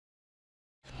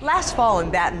Last fall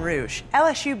in Baton Rouge,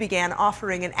 LSU began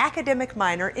offering an academic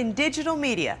minor in digital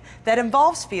media that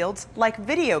involves fields like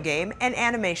video game and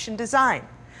animation design.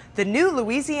 The new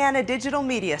Louisiana Digital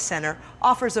Media Center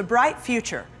offers a bright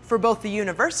future for both the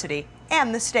university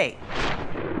and the state.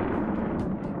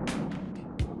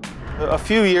 A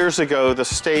few years ago, the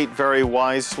state very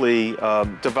wisely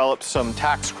developed some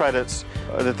tax credits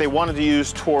that they wanted to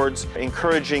use towards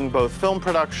encouraging both film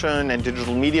production and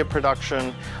digital media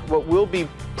production. What we'll be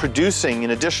producing,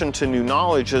 in addition to new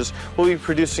knowledge, is we'll be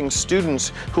producing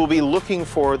students who will be looking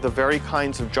for the very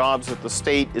kinds of jobs that the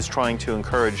state is trying to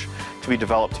encourage to be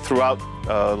developed throughout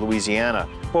Louisiana.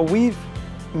 Well, we've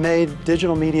made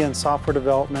digital media and software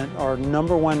development our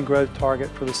 #1 growth target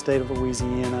for the state of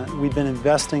Louisiana. We've been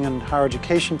investing in higher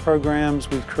education programs.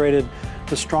 We've created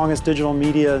the strongest digital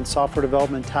media and software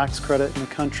development tax credit in the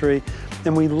country.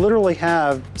 And we literally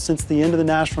have, since the end of the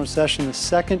national recession, the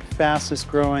second fastest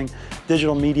growing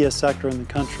digital media sector in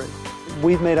the country.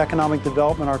 We've made economic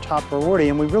development our top priority,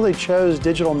 and we really chose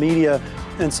digital media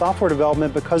and software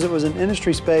development because it was an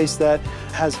industry space that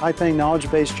has high-paying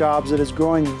knowledge-based jobs that is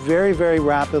growing very, very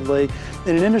rapidly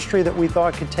in an industry that we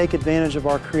thought could take advantage of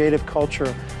our creative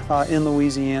culture in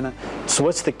Louisiana. So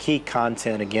what's the key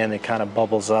content, again, that kind of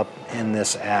bubbles up in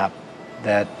this app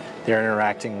that they're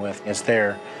interacting with? Is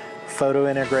there photo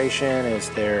integration? Is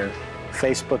there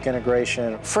Facebook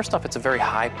integration? First off, it's a very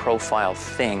high-profile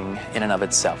thing in and of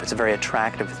itself. It's a very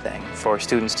attractive thing for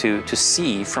students to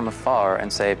see from afar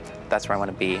and say, that's where I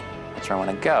want to be, that's where I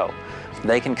want to go.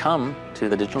 They can come to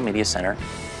the Digital Media Center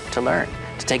to learn,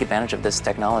 to take advantage of this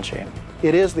technology.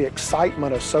 It is the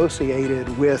excitement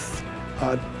associated with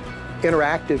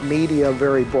interactive media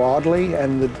very broadly,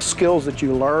 and the skills that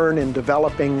you learn in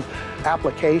developing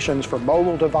applications for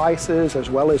mobile devices as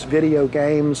well as video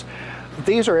games.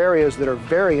 These are areas that are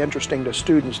very interesting to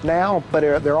students now, but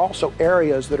they're also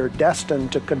areas that are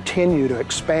destined to continue to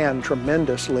expand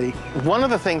tremendously. One of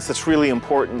the things that's really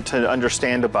important to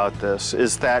understand about this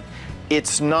is that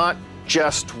it's not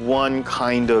just one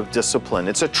kind of discipline.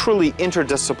 It's a truly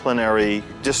interdisciplinary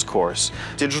discourse.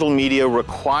 Digital media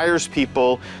requires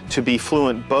people to be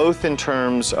fluent both in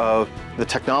terms of the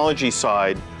technology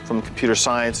side, from a computer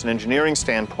science and engineering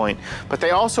standpoint, but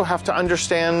they also have to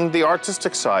understand the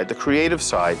artistic side, the creative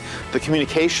side, the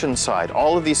communication side.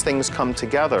 All of these things come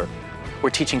together. We're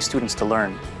teaching students to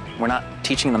learn. We're not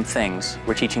teaching them things,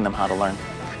 we're teaching them how to learn.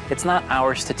 It's not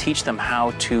ours to teach them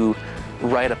how to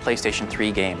write a PlayStation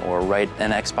 3 game or write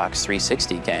an Xbox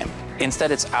 360 game.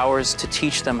 Instead, it's ours to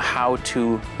teach them how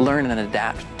to learn and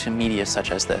adapt to media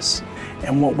such as this.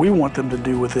 And what we want them to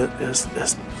do with it is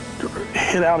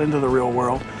hit out into the real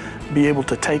world, be able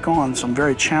to take on some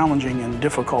very challenging and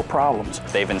difficult problems.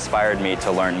 They've inspired me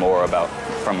to learn more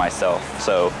from myself.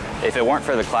 So if it weren't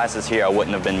for the classes here, I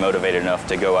wouldn't have been motivated enough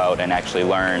to go out and actually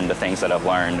learn the things that I've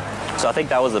learned. So I think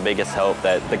that was the biggest help,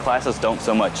 that the classes don't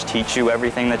so much teach you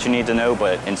everything that you need to know,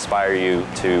 but inspire you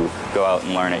to go out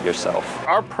and learn it yourself.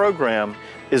 Our program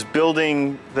is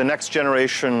building the next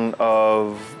generation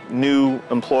of new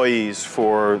employees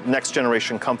for next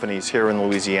generation companies here in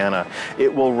Louisiana.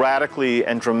 It will radically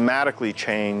and dramatically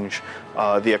change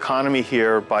the economy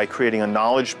here by creating a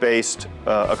knowledge-based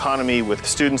economy with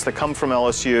students that come from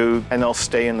LSU, and they'll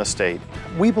stay in the state.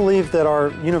 We believe that our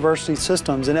university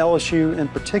systems, and LSU in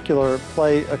particular,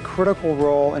 play a critical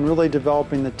role in really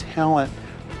developing the talent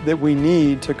that we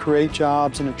need to create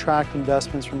jobs and attract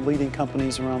investments from leading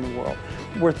companies around the world.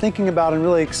 We're thinking about and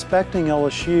really expecting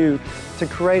LSU to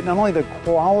create not only the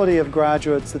quality of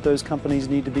graduates that those companies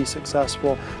need to be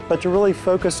successful, but to really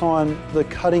focus on the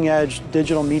cutting-edge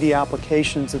digital media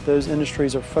applications that those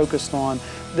industries are focused on,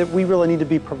 that we really need to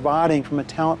be providing from a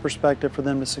talent perspective for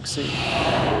them to succeed.